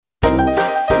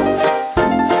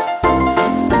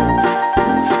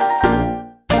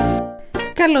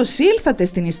Καλώς ήλθατε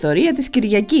στην ιστορία της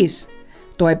Κυριακής.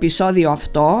 Το επεισόδιο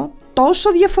αυτό,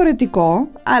 τόσο διαφορετικό,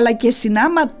 αλλά και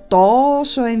συνάμα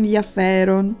τόσο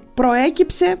ενδιαφέρον,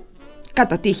 προέκυψε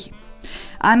κατά τύχη.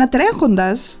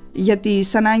 Ανατρέχοντας για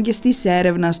τις ανάγκες της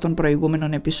έρευνας των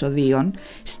προηγούμενων επεισοδίων,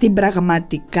 στην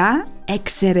πραγματικά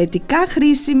εξαιρετικά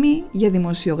χρήσιμη για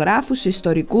δημοσιογράφους,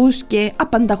 ιστορικούς και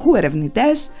απανταχού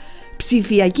ερευνητές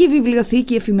ψηφιακή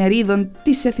βιβλιοθήκη εφημερίδων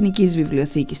της Εθνικής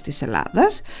Βιβλιοθήκης της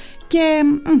Ελλάδας και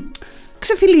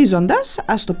ξεφυλίζοντας,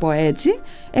 ας το πω έτσι,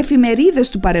 εφημερίδες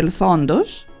του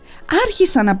παρελθόντος,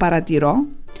 άρχισα να παρατηρώ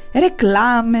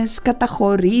ρεκλάμες,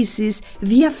 καταχωρήσεις,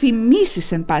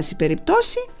 διαφημίσεις εν πάση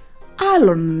περιπτώσει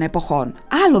άλλων εποχών,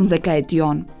 άλλων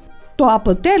δεκαετιών. Το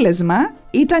αποτέλεσμα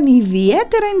ήταν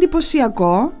ιδιαίτερα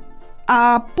εντυπωσιακό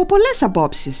από πολλές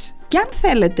απόψεις και αν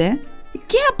θέλετε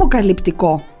και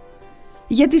αποκαλυπτικό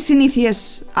για τις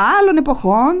συνήθειες άλλων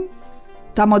εποχών,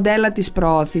 τα μοντέλα της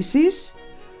προώθησης,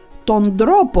 τον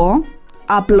τρόπο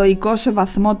απλοϊκό σε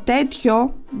βαθμό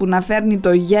τέτοιο που να φέρνει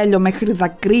το γέλιο μέχρι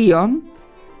δακρύων,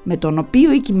 με τον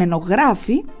οποίο οι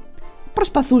κειμενογράφοι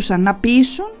προσπαθούσαν να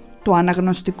πείσουν το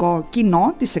αναγνωστικό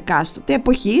κοινό της εκάστοτε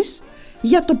εποχής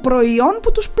για το προϊόν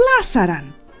που τους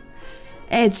πλάσαραν.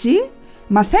 Έτσι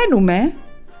μαθαίνουμε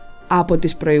από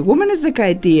τις προηγούμενες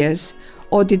δεκαετίες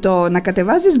ότι το να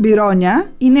κατεβάζεις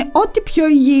μπυρόνια είναι ό,τι πιο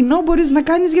υγιεινό μπορείς να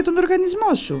κάνεις για τον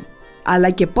οργανισμό σου. Αλλά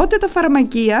και πότε τα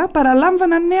φαρμακεία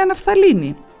παραλάμβαναν νέα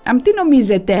ναφθαλίνη. Αν τι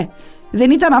νομίζετε,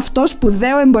 δεν ήταν αυτό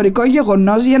σπουδαίο εμπορικό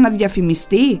γεγονός για να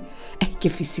διαφημιστεί? Και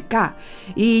φυσικά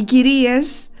οι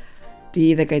κυρίες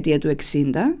τη δεκαετία του 60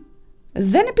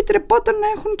 δεν επιτρεπόταν να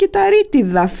έχουν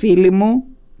κυταρίτιδα, φίλοι μου.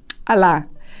 Αλλά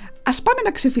ας πάμε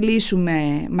να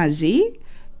ξεφυλίσουμε μαζί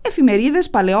εφημερίδες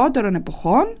παλαιότερων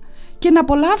εποχών και να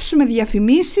απολαύσουμε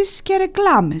διαφημίσεις και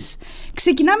ρεκλάμες.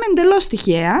 Ξεκινάμε εντελώς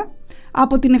τυχαία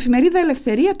από την εφημερίδα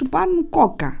Ελευθερία του Πάνου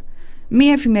Κόκα.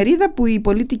 Μία εφημερίδα που η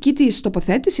πολιτική της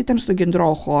τοποθέτηση ήταν στον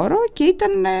κεντρό χώρο και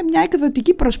ήταν μια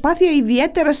εκδοτική προσπάθεια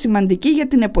ιδιαίτερα σημαντική για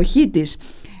την εποχή της.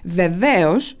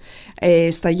 Βεβαίως,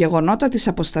 στα γεγονότα της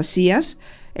αποστασίας,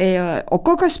 ο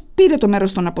Κόκας πήρε το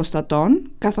μέρος των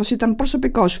αποστατών, καθώς ήταν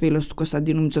προσωπικός φίλος του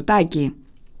Κωνσταντίνου Μητσοτάκη.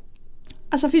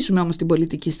 Ας αφήσουμε όμως την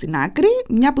πολιτική στην άκρη,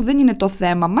 μια που δεν είναι το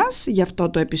θέμα μας για αυτό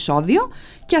το επεισόδιο,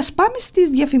 και ας πάμε στις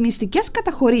διαφημιστικές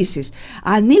καταχωρήσεις.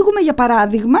 Ανοίγουμε για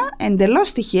παράδειγμα,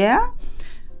 εντελώς τυχαία,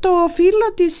 το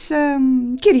φύλλο της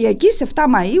Κυριακής 7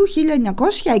 Μαΐου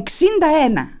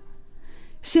 1961.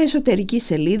 Σε εσωτερική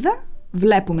σελίδα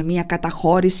βλέπουμε μια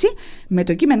καταχώρηση με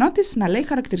το κείμενό της να λέει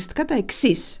χαρακτηριστικά τα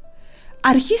εξής: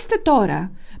 «Αρχίστε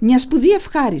τώρα μια σπουδή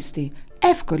ευχάριστη,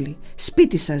 εύκολη,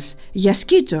 σπίτι σας, για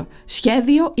σκίτσο,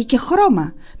 σχέδιο ή και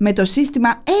χρώμα, με το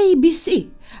σύστημα ABC,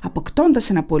 αποκτώντας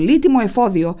ένα πολύτιμο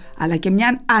εφόδιο, αλλά και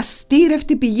μια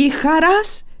αστήρευτη πηγή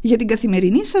χαράς για την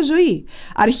καθημερινή σας ζωή.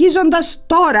 Αρχίζοντας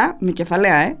τώρα, με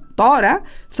κεφαλαία, τώρα,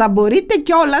 θα μπορείτε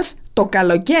κιόλας το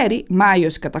καλοκαίρι,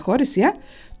 Μάιος καταχώρηση,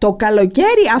 το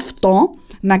καλοκαίρι αυτό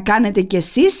να κάνετε κι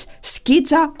εσείς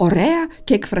σκίτσα ωραία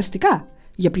και εκφραστικά.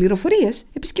 Για πληροφορίες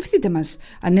επισκεφτείτε μας.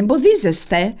 Αν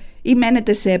εμποδίζεστε ή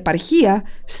μένετε σε επαρχία,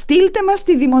 στείλτε μας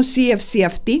τη δημοσίευση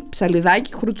αυτή,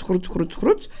 ψαλιδάκι,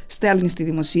 χρούτς, στέλνει στη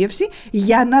δημοσίευση,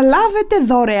 για να λάβετε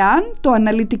δωρεάν το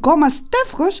αναλυτικό μας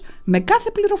τεύχος με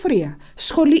κάθε πληροφορία.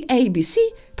 Σχολή ABC,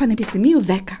 Πανεπιστημίου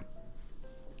 10.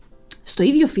 Στο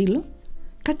ίδιο φύλλο,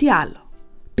 κάτι άλλο.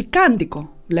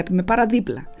 Πικάντικο, βλέπουμε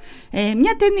παραδίπλα.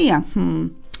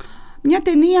 Μια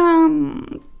ταινία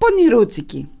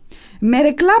πονηρούτσικη. Με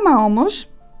ρεκλάμα όμως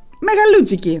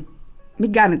μεγαλούτσικη.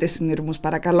 Μην κάνετε συνειρμούς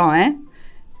παρακαλώ,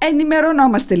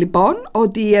 Ενημερωνόμαστε λοιπόν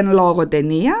ότι η εν λόγω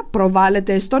ταινία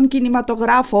προβάλλεται στον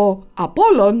κινηματογράφο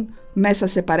Απόλλων, μέσα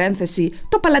σε παρένθεση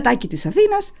το παλατάκι της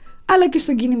Αθήνας, αλλά και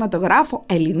στον κινηματογράφο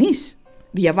Ελληνής.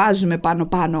 Διαβάζουμε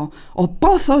πάνω ο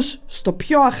πόθος στο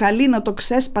πιο αχαλήνοτο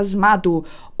ξέσπασμά του,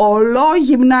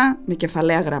 ολόγυμνα, με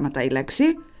κεφαλαία γράμματα η λέξη,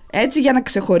 έτσι για να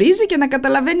ξεχωρίζει και να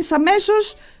καταλαβαίνεις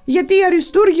αμέσως γιατί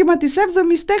αριστούργημα της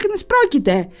 7ης τέχνης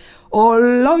πρόκειται.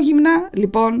 Ολόγυμνα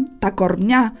λοιπόν τα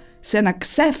κορμιά σε ένα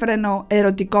ξέφρενο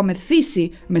ερωτικό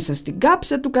μεθύσι μέσα στην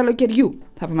κάψα του καλοκαιριού.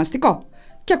 Θαυμαστικό.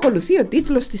 Και ακολουθεί ο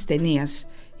τίτλος της ταινίας: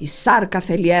 «Η σάρκα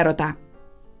θέλει έρωτα».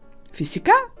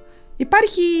 Φυσικά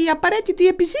υπάρχει απαραίτητη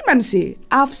επισήμανση,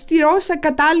 αυστηρός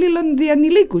ακατάλληλων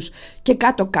διανηλίκους, και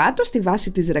κάτω-κάτω στη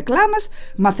βάση της ρεκλάμας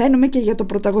μαθαίνουμε και για το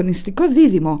πρωταγωνιστικό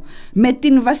δίδυμο με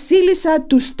την βασίλισσα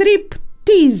του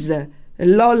strip-tease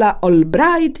Λόλα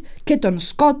Ολμπράιτ και τον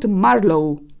Σκοτ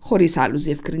Μάρλοου, χωρίς άλλους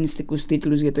διευκρινιστικούς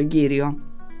τίτλους για τον κύριο.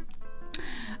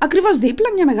 Ακριβώς δίπλα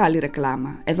μια μεγάλη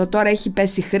ρεκλάμα. Εδώ τώρα έχει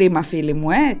πέσει χρήμα, φίλοι μου,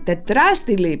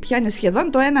 τετράστιλη, πιάνει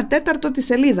σχεδόν το 1/4 της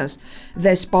σελίδας.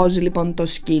 Δεσπόζει λοιπόν το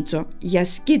σκίτσο, για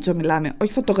σκίτσο μιλάμε,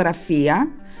 όχι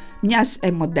φωτογραφία, μιας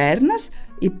μοντέρνας,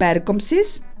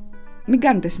 υπέρκομψης, μην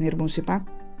κάνετε συνειρμούς είπα,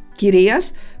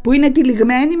 κυρίας που είναι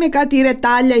τυλιγμένη με κάτι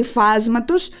ρετάλια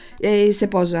υφάσματος σε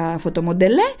πόζα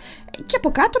φωτομοντελέ και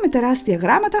από κάτω με τεράστια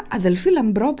γράμματα «Αδελφή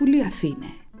Λαμπρόπουλη Αθήνε».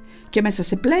 Και μέσα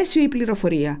σε πλαίσιο η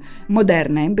πληροφορία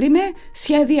 «Μοντέρνα έμπριμε,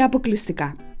 σχέδια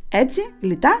αποκλειστικά». Έτσι,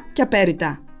 λιτά και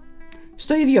απέρριτα.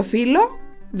 Στο ίδιο φύλλο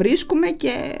βρίσκουμε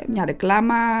και μια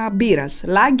ρεκλάμα μπύρας,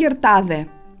 Lager τάδε.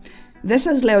 Δεν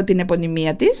σας λέω την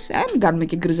επωνυμία της, μην κάνουμε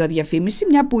και γκρίζα διαφήμιση,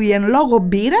 μια που η εν λόγω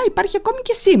μπύρα υπάρχει ακόμη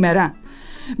και σήμερα.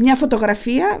 Μια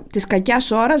φωτογραφία της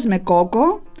κακιάς ώρας με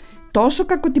κόκο, τόσο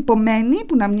κακοτυπωμένη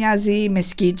που να μοιάζει με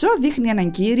σκίτσο, δείχνει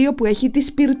έναν κύριο που έχει τη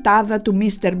σπιρτάδα του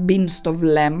Mr. Bean στο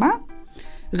βλέμμα,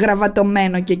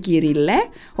 γραβατωμένο και κυριλέ,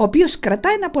 ο οποίος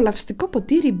κρατάει ένα απολαυστικό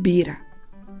ποτήρι μπύρα.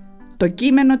 Το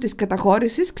κείμενο της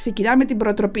καταχώρησης ξεκινά με την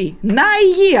προτροπή «Να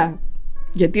υγεία!»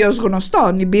 Γιατί ως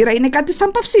γνωστόν η μπύρα είναι κάτι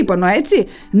σαν παυσίπονο, έτσι.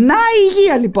 Να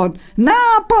υγεία λοιπόν, να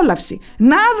απόλαυση,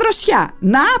 να δροσιά,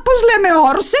 να πώς λέμε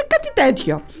όρσε, κάτι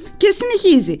τέτοιο. Και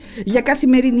συνεχίζει, για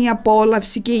καθημερινή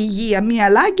απόλαυση και υγεία μια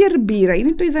Lager μπύρα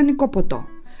είναι το ιδανικό ποτό.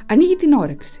 Ανοίγει την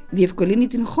όρεξη, διευκολύνει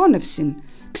την χώνευση,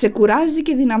 ξεκουράζει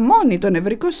και δυναμώνει το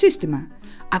νευρικό σύστημα.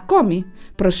 Ακόμη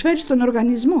προσφέρει στον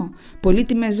οργανισμό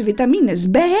πολύτιμες βιταμίνες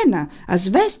B1,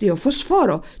 ασβέστιο,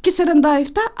 φωσφόρο και 47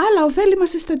 άλλα ωφέλιμα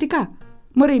συστατικά.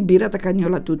 Μωρέ, η μπύρα τα κάνει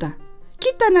όλα τούτα.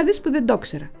 Κοίτα να δεις που δεν το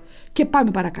ήξερα. Και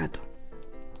πάμε παρακάτω.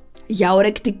 Για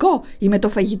ορεκτικό ή με το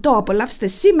φαγητό απολαύστε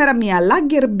σήμερα μια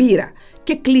Lager μπύρα.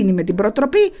 Και κλείνει με την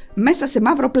προτροπή μέσα σε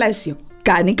μαύρο πλαίσιο.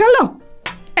 Κάνει καλό.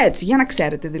 Έτσι, για να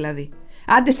ξέρετε δηλαδή.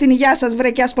 Άντε στην υγειά σας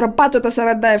βρε και άσπροπάτω τα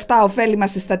 47 ωφέλιμα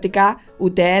συστατικά.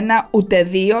 Ούτε ένα, ούτε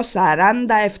δύο,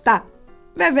 47.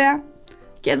 Βέβαια.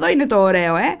 Και εδώ είναι το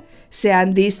ωραίο, σε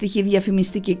αντίστοιχη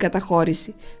διαφημιστική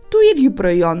καταχώρηση του ίδιου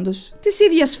προϊόντος, της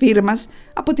ίδιας φίρμας,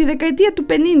 από τη δεκαετία του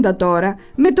 50 τώρα,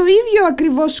 με το ίδιο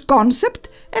ακριβώς κόνσεπτ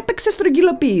έπαιξε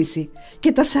στρογγυλοποίηση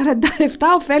και τα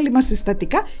 47 ωφέλιμα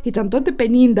συστατικά ήταν τότε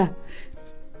 50.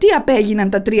 Τι απέγιναν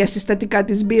τα 3 συστατικά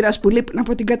της μπύρας που λείπουν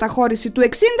από την καταχώρηση του 60?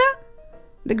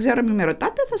 Δεν ξέρω, μη με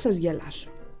ρωτάτε, θα σας γελάσω.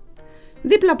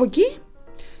 Δίπλα από εκεί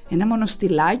ένα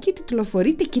μονοστιλάκι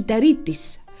τιτλοφορείται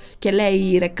κυταρίτης και λέει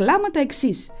η ρεκλάμα τα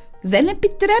εξής: δεν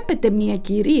επιτρέπεται μια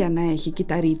κυρία να έχει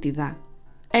κυταρίτιδα.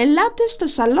 Ελάτε στο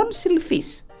σαλόν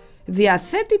Σιλφής.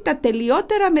 Διαθέτει τα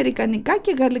τελειότερα αμερικανικά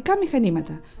και γαλλικά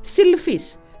μηχανήματα.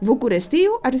 Σιλφής,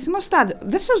 Βουκουρεστίου, αριθμός τάδε.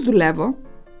 Δεν σας δουλεύω.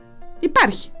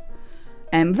 Υπάρχει.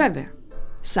 Βέβαια.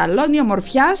 Σαλόνι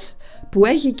ομορφιάς που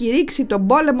έχει κηρύξει τον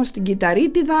πόλεμο στην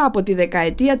κυταρίτιδα από τη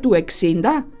δεκαετία του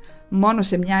 60. Μόνο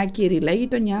σε μια κυριλαία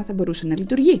γειτονιά θα μπορούσε να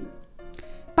λειτουργεί.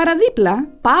 Παραδίπλα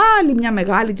πάλι μια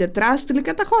μεγάλη τετράστιλη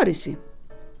καταχώρηση.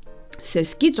 Σε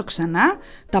σκίτσο ξανά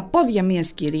τα πόδια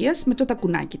μιας κυρίας με το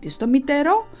τακουνάκι της στο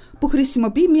μητερό που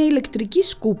χρησιμοποιεί μια ηλεκτρική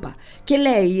σκούπα και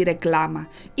λέει η ρεκλάμα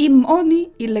 «Η μόνη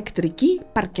ηλεκτρική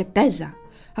παρκετέζα».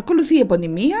 Ακολουθεί η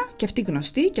επωνυμία και αυτή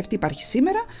γνωστή και αυτή υπάρχει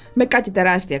σήμερα με κάτι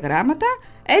τεράστια γράμματα,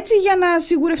 έτσι για να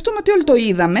σιγουρευτούμε ότι όλοι το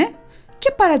είδαμε,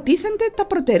 και παρατίθενται τα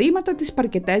προτερήματα της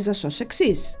παρκετέζας ως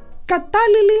εξής: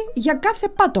 κατάλληλη για κάθε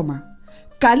πάτωμα,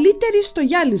 καλύτερη στο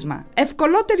γυάλισμα,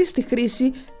 ευκολότερη στη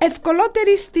χρήση,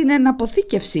 ευκολότερη στην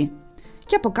εναποθήκευση.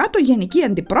 Και από κάτω γενικοί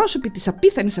αντιπρόσωποι της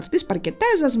απίθανης αυτής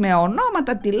παρκετέζας με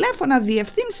ονόματα, τηλέφωνα,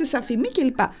 διευθύνσεις, αφημί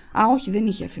κλπ. Όχι, δεν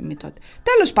είχε αφημί τότε.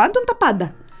 Τέλος πάντων τα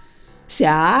πάντα. Σε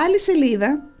άλλη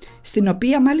σελίδα, στην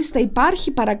οποία μάλιστα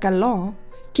υπάρχει παρακαλώ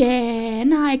και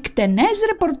ένα εκτενές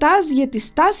ρεπορτάζ για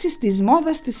τις τάσεις της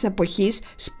μόδας της εποχής,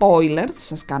 spoiler θα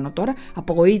σας κάνω τώρα,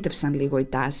 απογοήτευσαν λίγο οι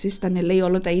τάσεις, ήταν λέει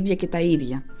όλο τα ίδια και τα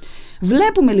ίδια.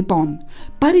 Βλέπουμε λοιπόν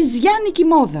παριζιάνικη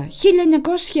μόδα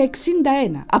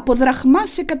 1961 από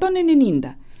δραχμάς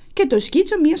 190 και το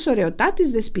σκίτσο μιας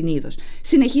ωραιοτάτης δεσποινίδος.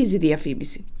 Συνεχίζει η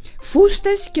διαφήμιση.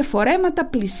 Φούστες και φορέματα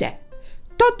πλισέ.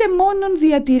 Τότε μόνον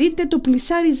διατηρείται το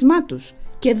πλισάρισμά τους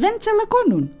και δεν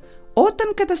τσαλακώνουν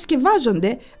όταν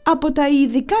κατασκευάζονται από τα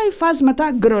ειδικά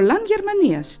υφάσματα γκρολάν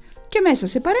Γερμανίας και μέσα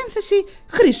σε παρένθεση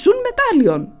χρυσούν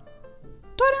μετάλλιων.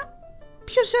 Τώρα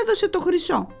ποιος έδωσε το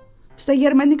χρυσό στα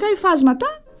γερμανικά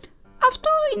υφάσματα? Αυτό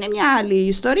είναι μια άλλη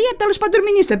ιστορία, τέλος πάντων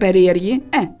μην είστε περίεργοι.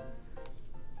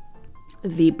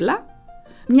 Δίπλα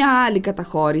μια άλλη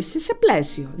καταχώρηση σε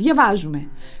πλαίσιο. Διαβάζουμε.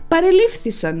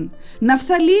 Παρελήφθησαν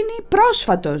ναφθαλίνη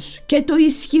πρόσφατος και το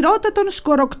ισχυρότατον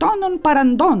σκοροκτώνων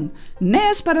παραντών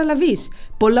νέας παραλαβής,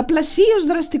 πολλαπλασίως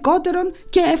δραστικότερων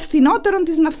και ευθυνότερων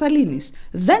της ναφθαλίνης.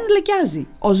 Δεν λεκιάζει,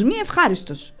 ως μη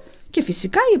ευχάριστος. Και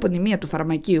φυσικά η επωνυμία του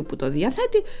φαρμακείου που το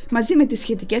διαθέτει, μαζί με τις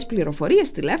σχετικές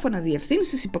πληροφορίες, τηλέφωνα,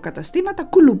 διευθύνσεις, υποκαταστήματα,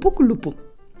 κουλουπού.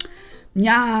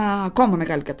 Μια ακόμα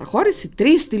μεγάλη καταχώρηση,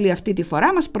 τρίστηλη αυτή τη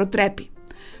φορά, μας προτρέπει.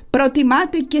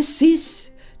 Προτιμάτε κι εσείς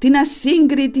την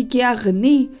ασύγκριτη και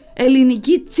αγνή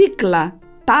ελληνική τσίκλα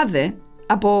τάδε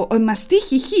από μαστί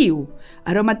χιχείου,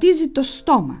 αρωματίζει το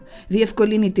στόμα,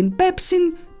 διευκολύνει την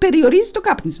πέψιν, περιορίζει το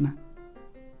κάπνισμα.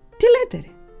 Τι λέτε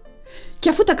ρε? Και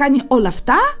αφού τα κάνει όλα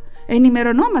αυτά,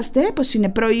 ενημερωνόμαστε πως είναι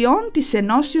προϊόν της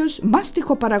ενώσεως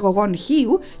μάστιχοπαραγωγών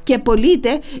χείου και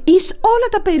πωλείται εις όλα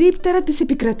τα περίπτερα της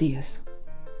επικρατείας.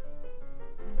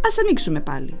 Ας ανοίξουμε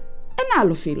πάλι ένα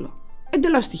άλλο φύλλο,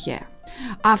 εντελώς τυχαία.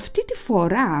 Αυτή τη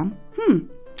φορά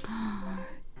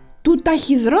του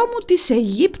ταχυδρόμου της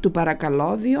Αιγύπτου,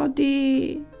 παρακαλώ, διότι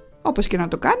όπως και να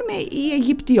το κάνουμε, οι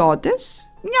Αιγυπτιώτες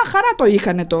μια χαρά το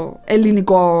είχανε το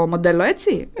ελληνικό μοντέλο,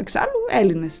 έτσι. Εξάλλου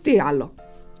Έλληνες, τι άλλο.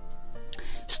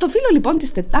 Στο φύλλο λοιπόν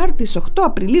της Τετάρτης 8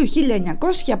 Απριλίου 1959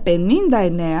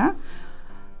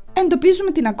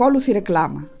 εντοπίζουμε την ακόλουθη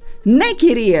ρεκλάμα. Ναι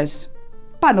κυρίες,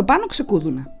 πάνω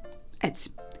ξεκούδουνα.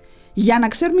 Έτσι, για να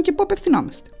ξέρουμε και πού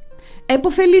απευθυνόμαστε.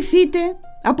 Εποφεληθείτε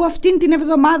από αυτήν την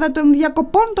εβδομάδα των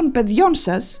διακοπών των παιδιών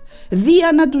σας,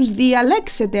 δια να τους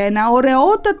διαλέξετε ένα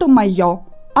ωραιότατο μαγιό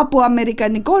από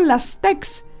αμερικανικό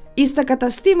λαστέξ εις τα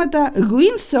καταστήματα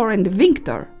Windsor and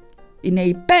Victor. Είναι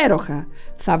υπέροχα,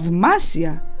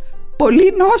 θαυμάσια,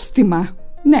 πολύ νόστιμα.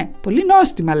 Ναι, πολύ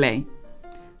νόστιμα λέει.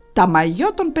 Τα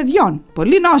μαγιό των παιδιών,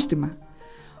 πολύ νόστιμα.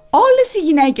 Όλες οι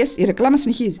γυναίκες, η ρεκλάμα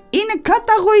συνεχίζει, είναι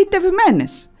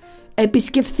καταγοητευμένες.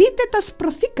 Επισκεφθείτε τα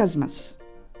σπροθήκας μας.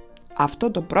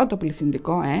 Αυτό το πρώτο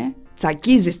πληθυντικό,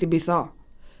 τσακίζει στην πυθό.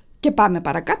 Και πάμε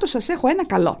παρακάτω, σας έχω ένα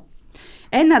καλό.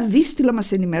 Ένα δίστηλο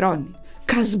μας ενημερώνει.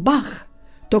 Κασμπάχ,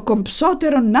 το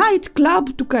κομψότερο night club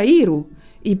του Καΐρου,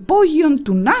 υπόγειον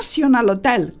του National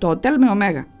Hotel, το hotel με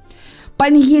ωμέγα.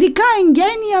 Πανηγυρικά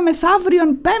εγγένεια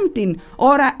μεθαύριον Πέμπτην,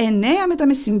 ώρα 9 μετά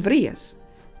μεσημβρίας.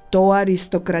 Το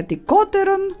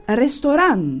αριστοκρατικότερον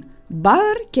ρεστοράν,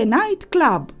 μπαρ και night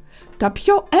club. Τα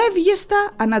πιο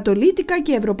εύγεστα ανατολίτικα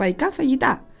και ευρωπαϊκά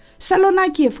φαγητά.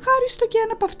 Σαλονάκι ευχάριστο και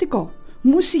αναπαυτικό.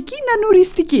 Μουσική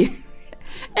νανουριστική.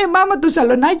 Μάμα, το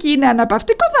σαλονάκι είναι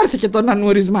αναπαυτικό, θα έρθει και το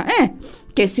νανούρισμα,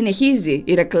 Και συνεχίζει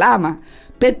η ρεκλάμα.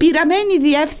 Πεπειραμένη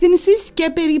διεύθυνσης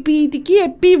και περιποιητική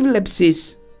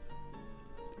επίβλεψης.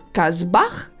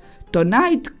 Κασμπάχ, το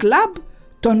night club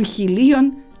των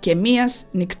 1001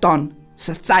 νυχτών.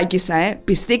 Σας τσάκισα,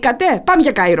 πιστήκατε? Πάμε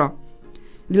για Κάιρο.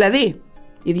 Δηλαδή,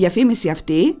 η διαφήμιση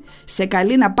αυτή σε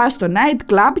καλεί να πας στο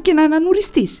night club και να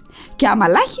ανανουριστείς. Και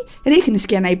αμαλάχι ρίχνεις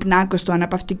και ένα υπνάκο στο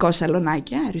αναπαυτικό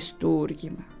σαλονάκι.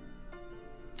 Αριστούργημα.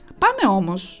 Πάμε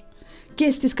όμως και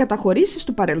στις καταχωρήσεις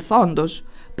του παρελθόντος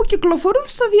που κυκλοφορούν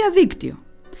στο διαδίκτυο.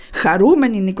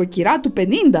 Χαρούμενη νοικοκυρά του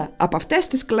 50 από αυτές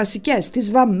τις κλασικές,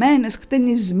 τις βαμμένες,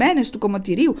 χτενισμένες του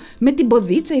κομμωτηρίου, με την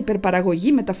ποδίτσα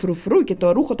υπερπαραγωγή, με τα φρουφρού και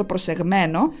το ρούχο το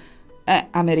προσεγμένο.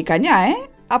 Αμερικανιά,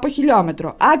 από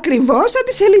χιλιόμετρο. Ακριβώς σαν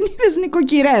τις Ελληνίδες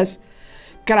νοικοκυρές.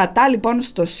 Κρατά λοιπόν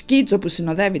στο σκίτσο που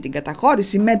συνοδεύει την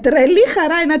καταχώρηση με τρελή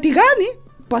χαρά ένα τηγάνι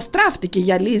που αστράφτει και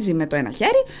γυαλίζει με το ένα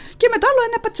χέρι και με το άλλο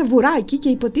ένα πατσαβουράκι και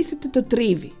υποτίθεται το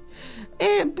τρίβει.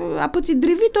 Από την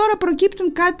τριβή τώρα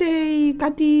προκύπτουν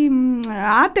κάτι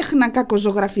άτεχνα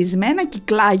κακοζωγραφισμένα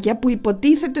κυκλάκια που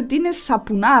υποτίθεται ότι είναι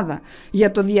σαπουνάδα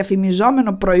για το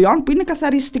διαφημιζόμενο προϊόν που είναι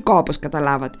καθαριστικό, όπως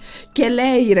καταλάβατε. Και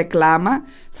λέει η ρεκλάμα,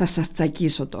 θα σας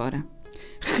τσακίσω τώρα,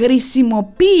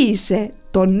 χρησιμοποίησε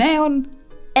το νέον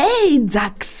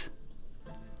Ajax.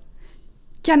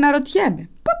 Και αναρωτιέμαι,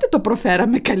 πότε το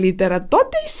προφέραμε καλύτερα,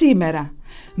 τότε ή σήμερα?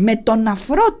 Με τον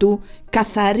αφρό του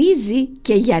καθαρίζει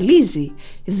και γυαλίζει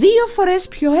 2 φορές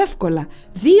πιο εύκολα,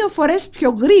 2 φορές πιο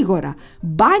γρήγορα.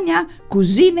 Μπάνια,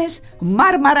 κουζίνες,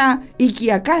 μάρμαρα,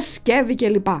 οικιακά σκεύη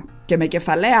κλπ. Και με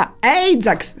κεφαλαία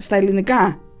Ajax στα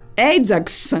ελληνικά.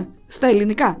 Ajax στα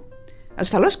ελληνικά.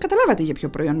 Ασφαλώς καταλάβατε για ποιο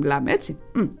προϊόν μιλάμε, έτσι.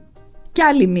 Κι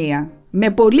άλλη μία,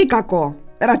 με πολύ κακό,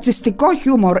 ρατσιστικό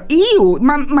χιούμορ,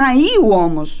 μα ήου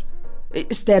όμως.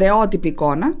 Στερεότυπη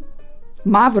εικόνα,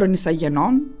 μαύρων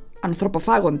ηθαγενών,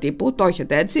 ανθρωποφάγων τύπου, το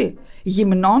έχετε έτσι,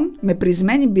 γυμνών με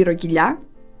πρισμένη μπυροκυλιά.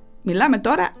 Μιλάμε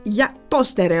τώρα για το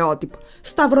στερεότυπο.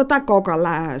 Σταυρωτά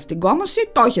κόκαλα στην κόμωση,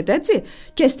 το έχετε έτσι,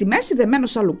 και στη μέση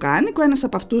δεμένος αλουκάνικο, ένας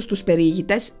από αυτούς τους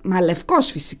περιηγητές, μα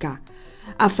λευκός φυσικά,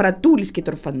 αφρατούλης και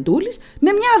τροφαντούλης,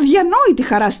 με μια αδιανόητη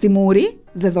χαρά στη μούρη,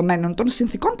 δεδομένων των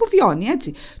συνθήκων που βιώνει,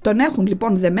 έτσι. Τον έχουν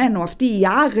λοιπόν δεμένο αυτοί οι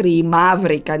άγριοι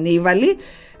μαύροι κανίβαλοι,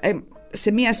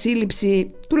 σε μια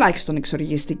σύλληψη τουλάχιστον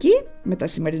εξοργιστική, με τα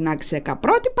σημερινά ξέκα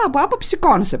πρότυπα, από άποψη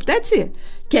κόνσεπτ, έτσι.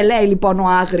 Και λέει λοιπόν ο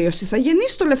άγριος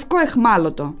ηθαγενής στο λευκό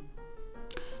εχμάλωτο,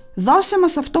 δώσε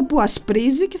μας αυτό που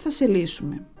ασπρίζει και θα σε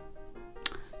λύσουμε.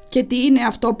 Και τι είναι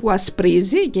αυτό που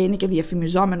ασπρίζει και είναι και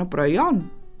διαφημιζόμενο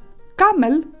προϊόν?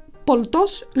 Κάμελ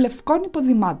πολτός λευκών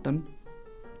υποδημάτων.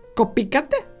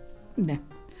 Κοπήκατε? Ναι.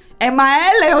 Μα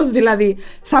έλεος δηλαδή.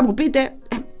 Θα μου πείτε,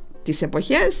 τις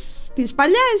εποχές, τις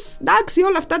παλιές, εντάξει,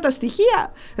 όλα αυτά τα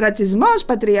στοιχεία, ρατσισμός,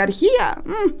 πατριαρχία,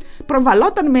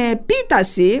 προβαλόταν με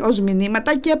επίταση ως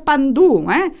μηνύματα και παντού.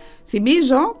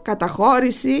 Θυμίζω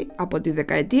καταχώρηση από τη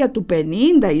δεκαετία του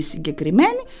 50 η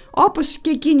συγκεκριμένη, όπως και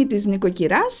εκείνη της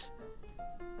νοικοκυράς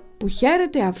που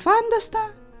χαίρεται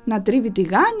αφάνταστα να τρίβει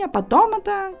τηγάνια,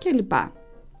 πατώματα κλπ.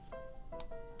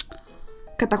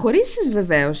 Καταχωρήσεις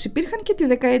βεβαίως υπήρχαν και τη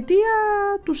δεκαετία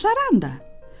του 40.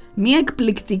 Μία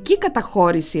εκπληκτική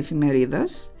καταχώρηση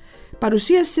εφημερίδας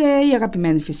παρουσίασε η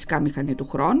αγαπημένη φυσικά μηχανή του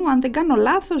χρόνου, αν δεν κάνω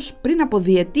λάθος πριν από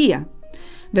διετία.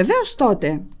 Βεβαίως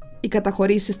τότε οι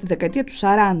καταχωρήσεις στη δεκαετία του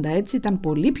 40 έτσι ήταν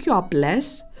πολύ πιο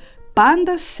απλές,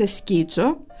 πάντα σε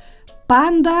σκίτσο,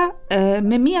 πάντα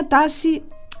με μία τάση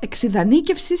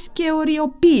εξιδανίκευσης και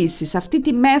οριοποίησης. Αυτή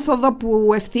τη μέθοδο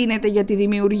που ευθύνεται για τη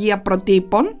δημιουργία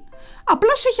προτύπων.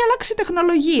 Απλώς έχει αλλάξει η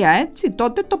τεχνολογία, έτσι.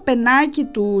 Τότε το πενάκι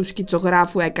του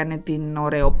σκητσογράφου έκανε την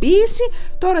ωρεοποίηση,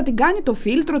 τώρα την κάνει το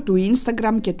φίλτρο του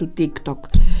Instagram και του TikTok.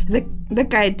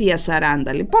 Δεκαετία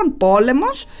 40 λοιπόν,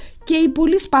 πόλεμος, και η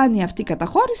πολύ σπάνια αυτή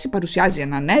καταχώρηση παρουσιάζει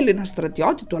έναν Έλληνα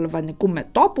στρατιώτη του αλβανικού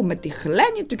μετώπου με τη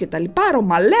χλένη του και τα λοιπά,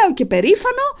 ρωμαλαίο και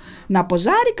περήφανο, να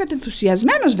ποζάρει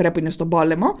κατενθουσιασμένος βρε που είναι στον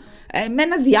πόλεμο, με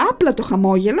ένα διάπλατο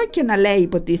χαμόγελο και να λέει,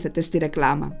 υποτίθεται στη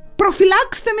ρεκλάμα,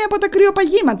 «Προφυλάξτε με από τα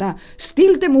κρυοπαγήματα,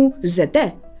 στείλτε μου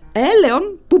ζετέ,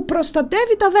 έλαιον που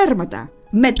προστατεύει τα δέρματα,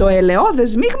 με το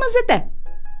ελαιώδες μείγμα ζετέ».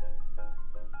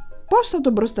 Πώς θα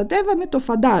τον προστατεύαμε το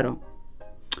φαντάρο?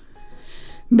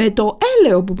 Με το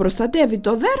έλαιο που προστατεύει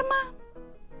το δέρμα.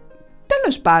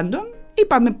 Τέλος πάντων,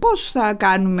 είπαμε πώς θα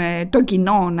κάνουμε το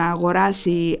κοινό να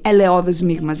αγοράσει ελαιώδες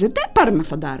μείγμα ζετέ, πάρουμε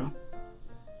φαντάρο.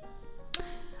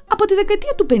 Από τη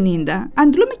δεκαετία του 50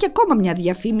 αντλούμε και ακόμα μια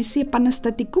διαφήμιση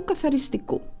επαναστατικού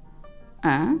καθαριστικού.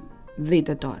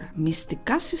 Δείτε τώρα,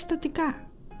 μυστικά συστατικά.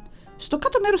 Στο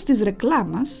κάτω μέρος της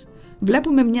ρεκλάμας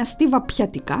βλέπουμε μια στίβα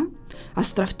πιατικά,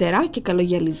 αστραφτερά και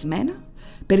καλογιαλισμένα,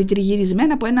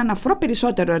 περιτριγυρισμένα από έναν αφρό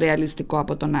περισσότερο ρεαλιστικό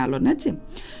από τον άλλον, έτσι.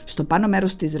 Στο πάνω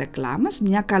μέρος της ρεκλάμας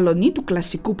μια καλονή του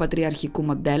κλασικού πατριαρχικού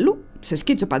μοντέλου, σε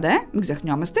σκίτσο πάντα, μην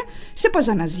ξεχνιόμαστε, σε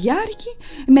ποζαναζιάρικη,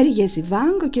 με ριγέζι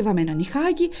βάγκο και βαμμένο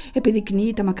νυχάκι,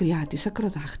 επιδεικνύει τα μακριά της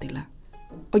ακροδάχτυλα.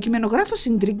 Ο κειμενογράφος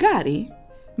συντριγκάρει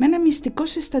με ένα μυστικό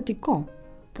συστατικό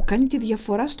που κάνει τη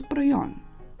διαφορά στο προϊόν.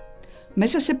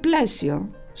 Μέσα σε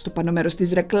πλαίσιο, στο πάνω μέρος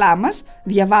της ρεκλάμας,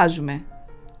 διαβάζουμε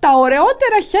 «Τα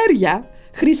ωραιότερα χέρια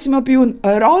χρησιμοποιούν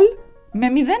ρολ με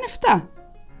 0,7».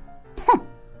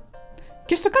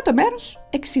 Και στο κάτω μέρος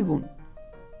εξηγούν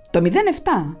 «Το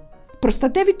 0,7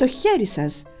 προστατεύει το χέρι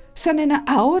σας σαν ένα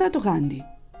αόρατο γάντι».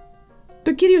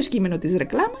 Το κυρίως κείμενο της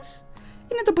ρεκλάμας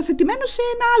είναι τοποθετημένο σε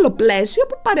ένα άλλο πλαίσιο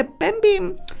που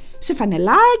παρεπέμπει σε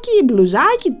φανελάκι,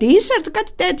 μπλουζάκι, t-shirt,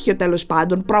 κάτι τέτοιο τέλος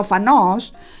πάντων,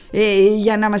 προφανώς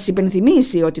για να μας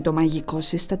υπενθυμίσει ότι το μαγικό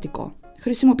συστατικό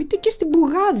χρησιμοποιείται και στην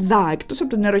μπουγάδα εκτός από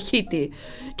τον νεροχύτη.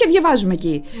 Και διαβάζουμε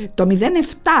εκεί, το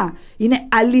 0,7 είναι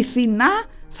αληθινά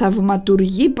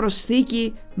θαυματουργή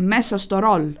προσθήκη μέσα στο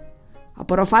ρολ.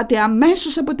 Απορροφάται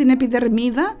αμέσως από την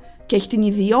επιδερμίδα και έχει την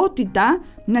ιδιότητα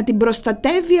να την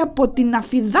προστατεύει από την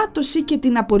αφυδάτωση και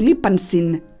την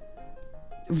απολύπανση.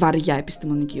 Βαριά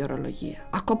επιστημονική ορολογία.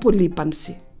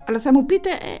 Ακοπολύπανση. Αλλά θα μου πείτε,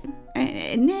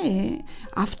 ναι,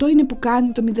 αυτό είναι που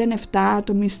κάνει το 0,7,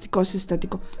 το μυστικό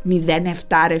συστατικό.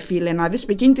 0,7 ρε φίλε, να δεις,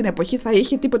 εκείνη την εποχή θα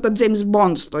είχε τίποτα James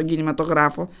Bond στον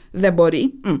κινηματογράφο. Δεν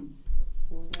μπορεί.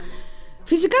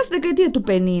 Φυσικά στη δεκαετία του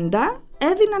 50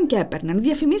 έδιναν και έπαιρναν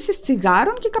διαφημίσεις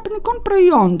τσιγάρων και καπνικών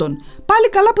προϊόντων. Πάλι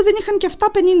καλά που δεν είχαν και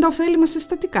αυτά 50 ωφέλιμα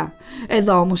συστατικά.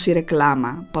 Εδώ όμως η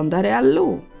ρεκλάμα πόνταρε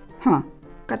αλλού.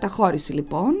 Καταχώρηση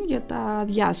λοιπόν για τα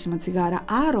διάσημα τσιγάρα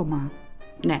άρωμα.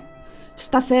 Ναι,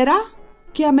 σταθερά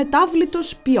και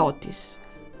αμετάβλητος ποιότης.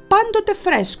 Πάντοτε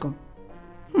φρέσκο.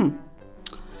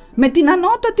 Με την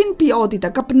ανώτατη ποιότητα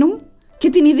καπνού και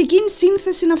την ειδική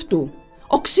σύνθεση αυτού.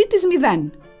 Οξύτης 0.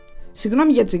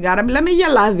 Συγγνώμη για τσιγάρα, μιλάμε για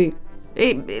λάδι.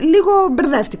 Λίγο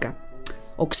μπερδεύτηκα.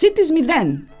 Οξύτης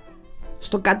 0.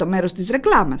 Στο κάτω μέρος της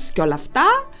ρεκλάμας. Και όλα αυτά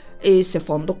σε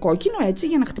φόντο κόκκινο, έτσι,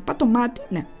 για να χτυπά το μάτι.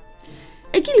 Ναι.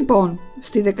 Εκεί λοιπόν,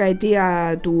 στη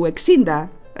δεκαετία του 60,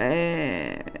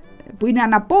 που είναι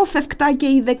αναπόφευκτα και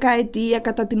η δεκαετία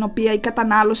κατά την οποία η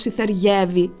κατανάλωση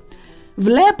θεριεύει,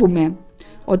 βλέπουμε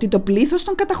ότι το πλήθος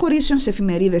των καταχωρήσεων σε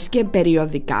εφημερίδες και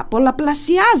περιοδικά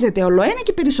πολλαπλασιάζεται, ολοένα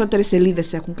και περισσότερες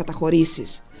σελίδες έχουν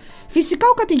καταχωρήσεις. Φυσικά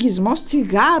ο καταιγισμός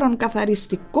τσιγάρων,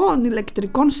 καθαριστικών,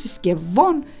 ηλεκτρικών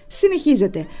συσκευών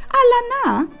συνεχίζεται, αλλά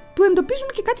να, που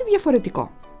εντοπίζουμε και κάτι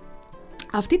διαφορετικό.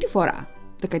 Αυτή τη φορά,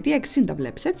 δεκαετία 60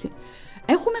 βλέπεις έτσι,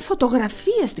 έχουμε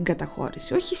φωτογραφία στην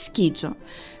καταχώρηση, όχι σκίτσο.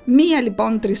 Μία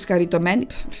λοιπόν τρισχαριτωμένη,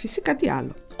 φυσικά τι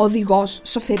άλλο, οδηγός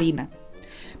σοφερίνα.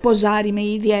 Ποζάρει με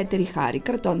ιδιαίτερη χάρη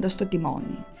κρατώντας το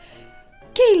τιμόνι.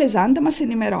 Και η λεζάντα μας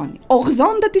ενημερώνει.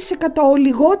 80%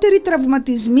 λιγότεροι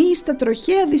τραυματισμοί στα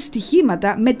τροχαία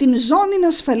δυστυχήματα με την ζώνη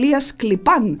ασφαλείας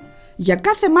κλιπάν. Για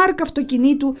κάθε μάρκα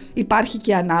αυτοκινήτου υπάρχει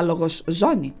και ανάλογος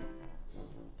ζώνη.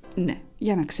 Ναι,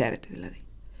 για να ξέρετε δηλαδή.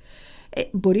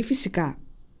 Μπορεί φυσικά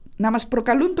να μας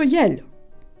προκαλούν το γέλιο.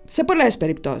 Σε πολλές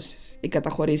περιπτώσεις οι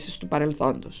καταχωρήσεις του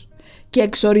παρελθόντος. Και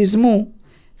εξορισμού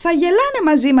θα γελάνε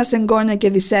μαζί μας εγγόνια και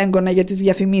δυσέγγωνα για τις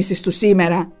διαφημίσεις του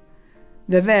σήμερα.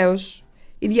 Βεβαίως,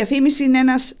 η διαφήμιση είναι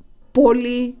ένας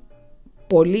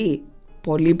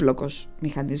πολύπλοκος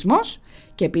μηχανισμός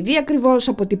και επειδή ακριβώς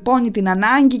αποτυπώνει την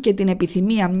ανάγκη και την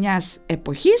επιθυμία μιας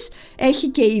εποχής, έχει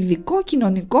και ειδικό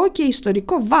κοινωνικό και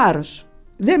ιστορικό βάρος.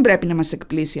 Δεν πρέπει να μας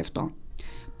εκπλήσει αυτό.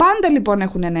 Πάντα λοιπόν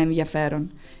έχουν ένα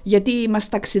ενδιαφέρον, γιατί μας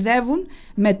ταξιδεύουν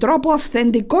με τρόπο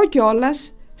αυθεντικό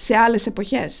κιόλας σε άλλες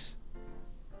εποχές.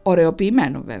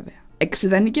 Ωραιοποιημένο βέβαια,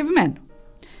 εξειδανικευμένο.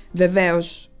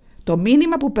 Βεβαίως, το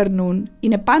μήνυμα που περνούν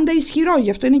είναι πάντα ισχυρό, γι'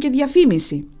 αυτό είναι και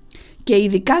διαφήμιση. Και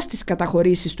ειδικά στις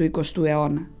καταχωρήσεις του 20ου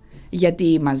αιώνα.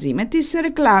 Γιατί μαζί με τις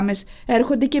ρεκλάμες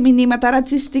έρχονται και μηνύματα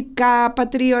ρατσιστικά,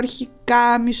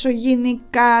 πατριορχικά,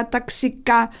 μισογυνικά,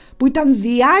 ταξικά, που ήταν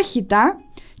διάχυτα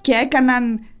και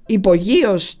έκαναν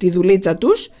υπογείως τη δουλίτσα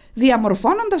τους,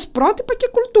 διαμορφώνοντας πρότυπα και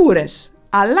κουλτούρες.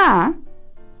 Αλλά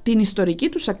την ιστορική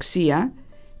τους αξία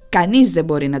κανείς δεν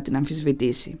μπορεί να την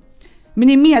αμφισβητήσει.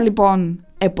 Μνημεία λοιπόν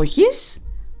εποχής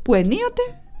που ενίοτε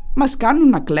μας κάνουν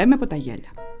να κλαίμε από τα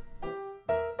γέλια.